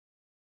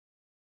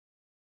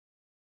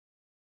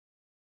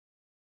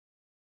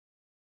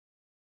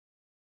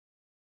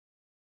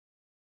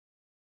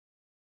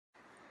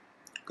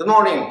Good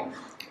morning.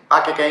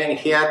 Back again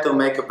here to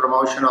make a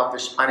promotion of the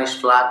Spanish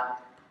flag.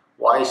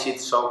 Why is it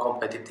so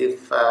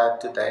competitive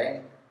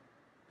today?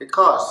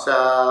 Because,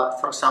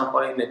 for example,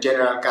 in the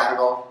general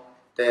cargo,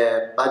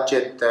 the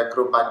budget,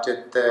 group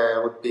budget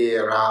would be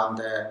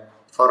around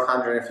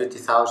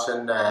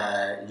 450,000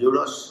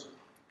 euros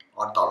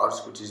or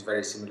dollars, which is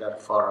very similar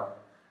for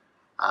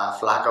a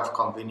flag of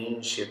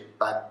convenience ship.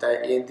 But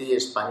in the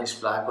Spanish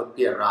flag would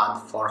be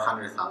around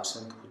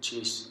 400,000, which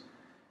is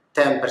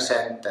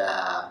 10%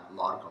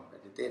 more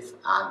competitive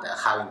and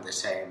having the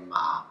same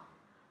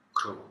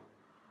crew.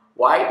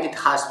 Why it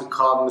has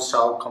become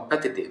so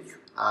competitive?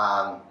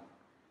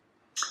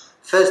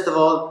 First of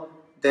all,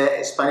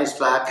 the Spanish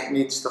flag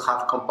needs to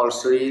have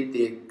compulsory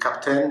the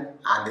captain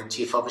and the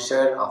chief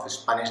officer of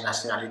Spanish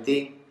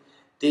nationality.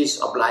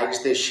 This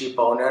obliges the ship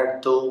owner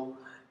to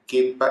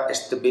keep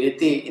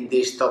stability in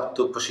these top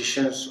two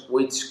positions,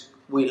 which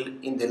will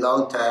in the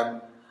long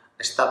term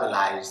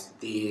stabilize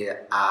the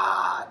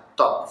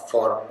top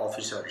four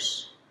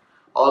officers.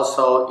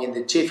 Also, in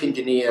the chief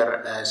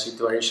engineer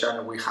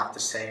situation, we have the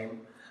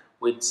same,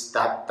 which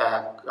that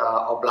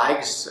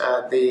obliges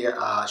the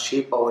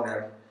ship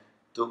owner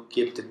to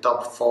keep the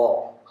top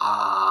four,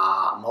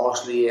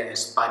 mostly a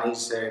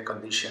Spanish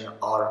condition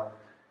or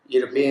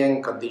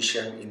European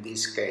condition in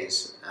this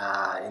case,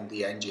 in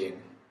the engine.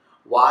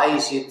 Why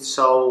is it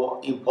so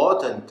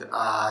important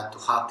to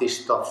have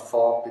this top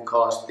four?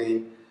 Because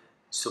the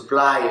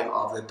supply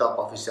of the top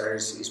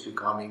officers is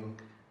becoming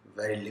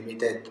very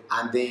limited,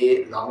 and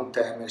the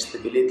long-term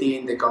stability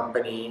in the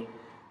company,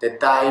 the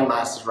time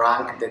as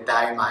rank, the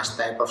time as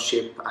type of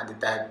ship, and the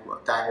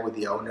time with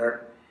the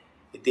owner,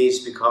 it is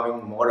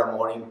becoming more and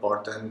more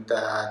important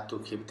to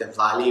keep the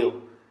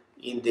value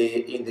in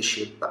the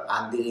ship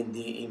and in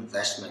the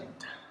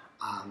investment.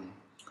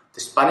 The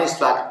Spanish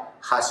flag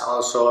has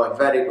also a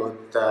very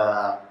good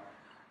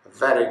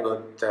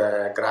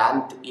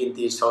grant in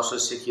the social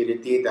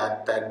security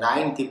that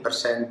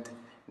 90%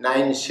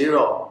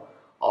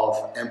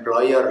 of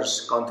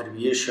employers'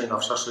 contribution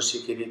of social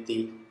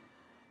security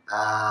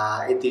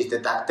it is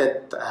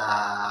deducted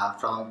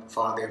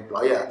for the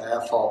employer.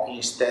 Therefore,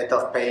 instead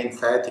of paying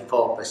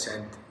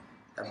 34%,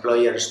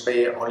 employers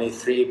pay only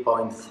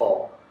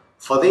 3.4%.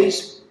 For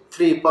this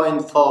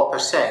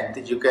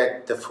 3.4%, you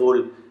get the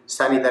full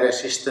sanitary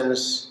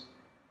assistance,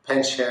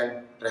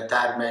 pension,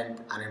 retirement,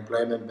 and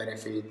employment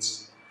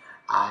benefits,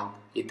 and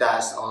it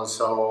does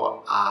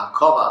also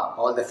cover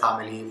all the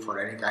family for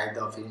any kind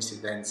of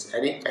incidents,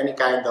 any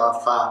kind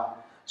of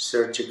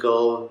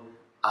surgical,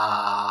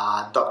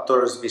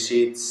 doctor's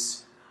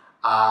visits,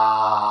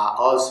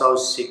 also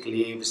sick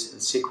leaves,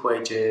 sick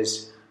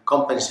wages,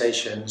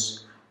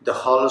 compensations. The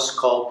whole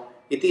scope,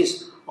 it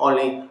is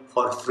only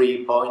for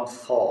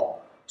 3.4%.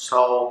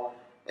 So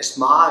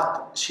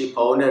smart ship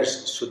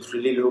owners should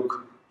really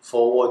look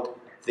forward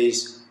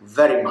this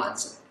very much,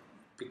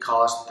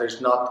 because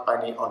there's not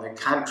any other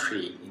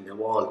country in the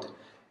world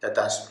that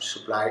has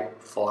supplied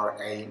for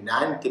a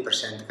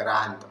 90%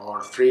 grant or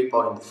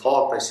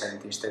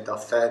 3.4% instead of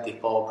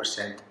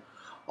 34%.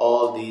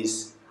 All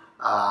these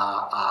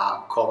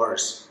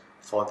covers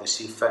for the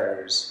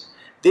seafarers.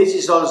 This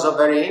is also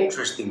very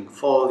interesting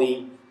for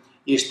the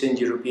Eastern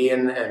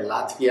European,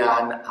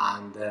 Latvian,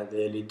 and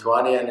the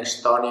Lithuanian,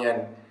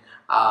 Estonian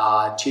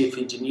chief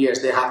engineers.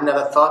 They have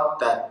never thought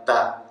that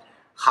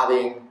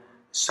having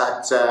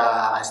such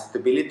a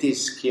stability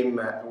scheme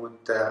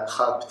would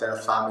help their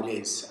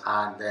families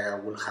and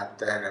will help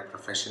their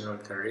professional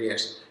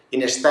careers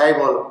in a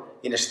stable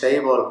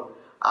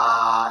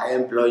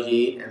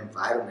employee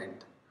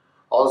environment.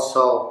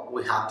 Also,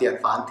 we have the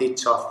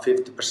advantage of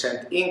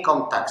 50%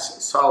 income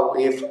tax. So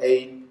if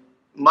a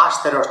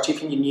master or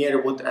chief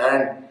engineer would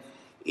earn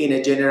in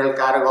a general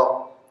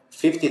cargo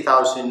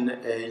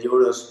 50,000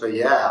 euros per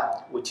year,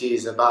 which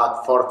is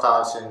about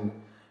 4,000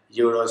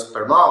 euros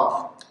per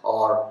month,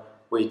 or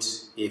which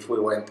if we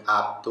went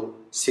up to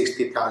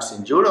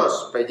 60,000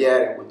 euros per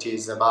year, which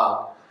is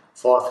about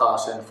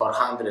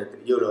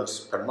 4,400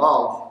 euros per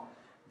month,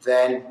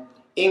 then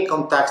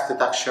income tax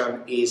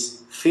deduction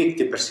is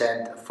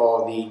 50%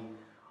 for the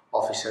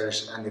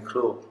officers and the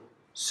crew.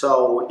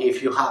 So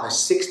if you have a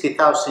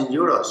 60,000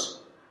 euros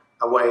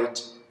a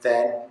wage,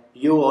 then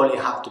you only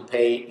have to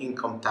pay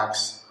income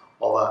tax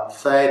over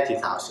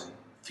 30,000,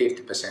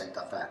 50%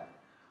 of that,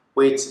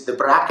 which the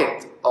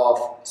bracket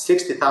of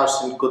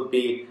 60,000 could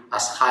be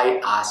as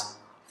high as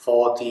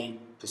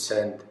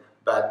 40%.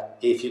 But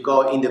if you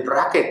go in the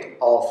bracket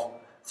of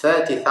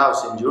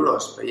 30,000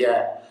 euros per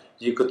year,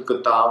 you could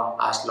go down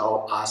as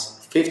low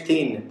as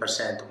 15%,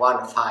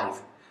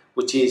 1.5,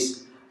 which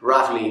is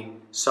roughly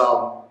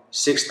some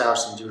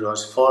 6,000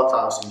 euros,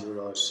 4,000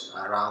 euros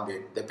around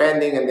it,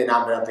 depending on the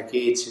number of the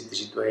kids, the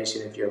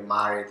situation, if you're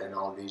married and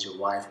all these, your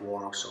wife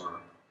works or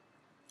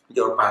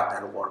your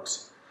partner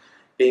works.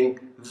 Being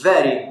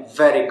very,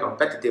 very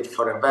competitive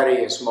for a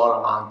very small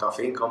amount of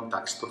income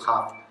tax to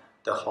have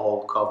the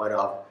whole cover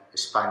of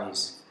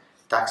Spanish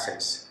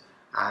taxes.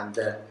 And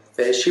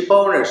the ship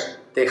owners,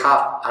 they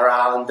have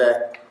around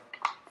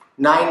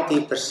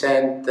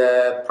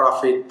 90%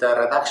 profit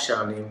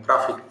reduction in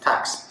profit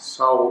tax.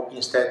 So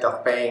instead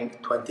of paying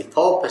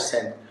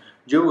 24%,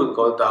 you will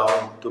go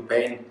down to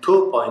paying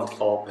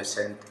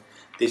 2.4%.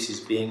 This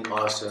is being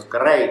also a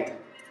great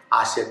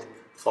asset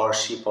for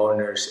ship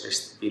owners'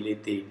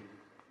 stability.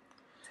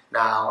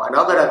 Now,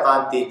 another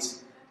advantage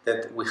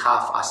that we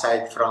have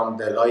aside from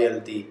the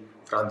loyalty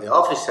from the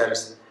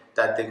officers,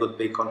 that they could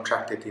be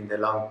contracted in the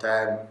long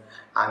term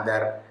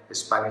under the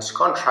Spanish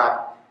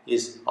contract,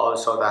 is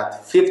also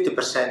that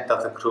 50%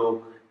 of the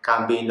crew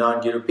can be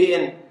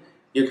non-European.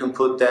 You can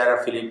put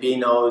there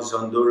Filipinos,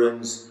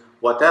 Hondurans,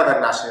 whatever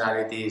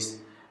nationalities,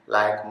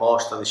 like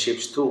most of the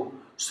ships do.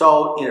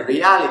 So in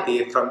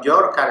reality, from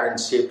your current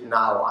ship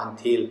now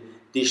until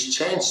this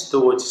change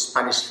towards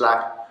Spanish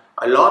flag,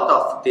 a lot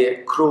of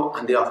the crew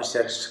and the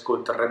officers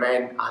could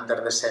remain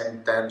under the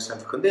same terms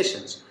and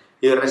conditions,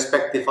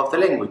 irrespective of the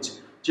language.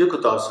 You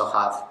could also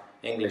have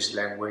English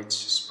language,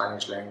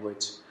 Spanish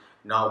language,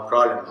 no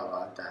problem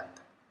about that.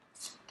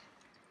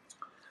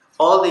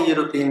 All the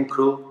European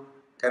crew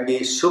can be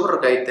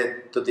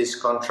subrogated to this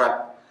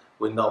contract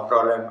with no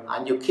problem,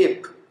 and you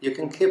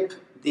can keep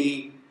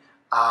the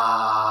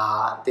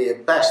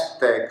best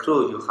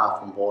crew you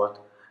have on board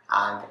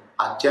and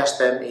adjust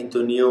them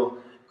into new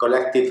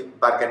collective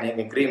bargaining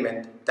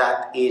agreement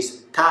that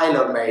is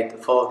tailor-made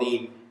for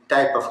the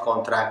type of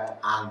contract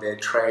and the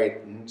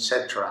trade,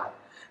 etc.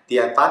 The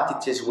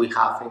advantages we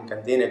have in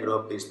Candina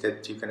Group is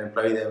that you can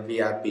employ them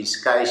via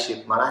Biscay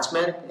Ship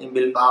Management in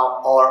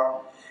Bilbao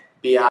or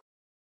via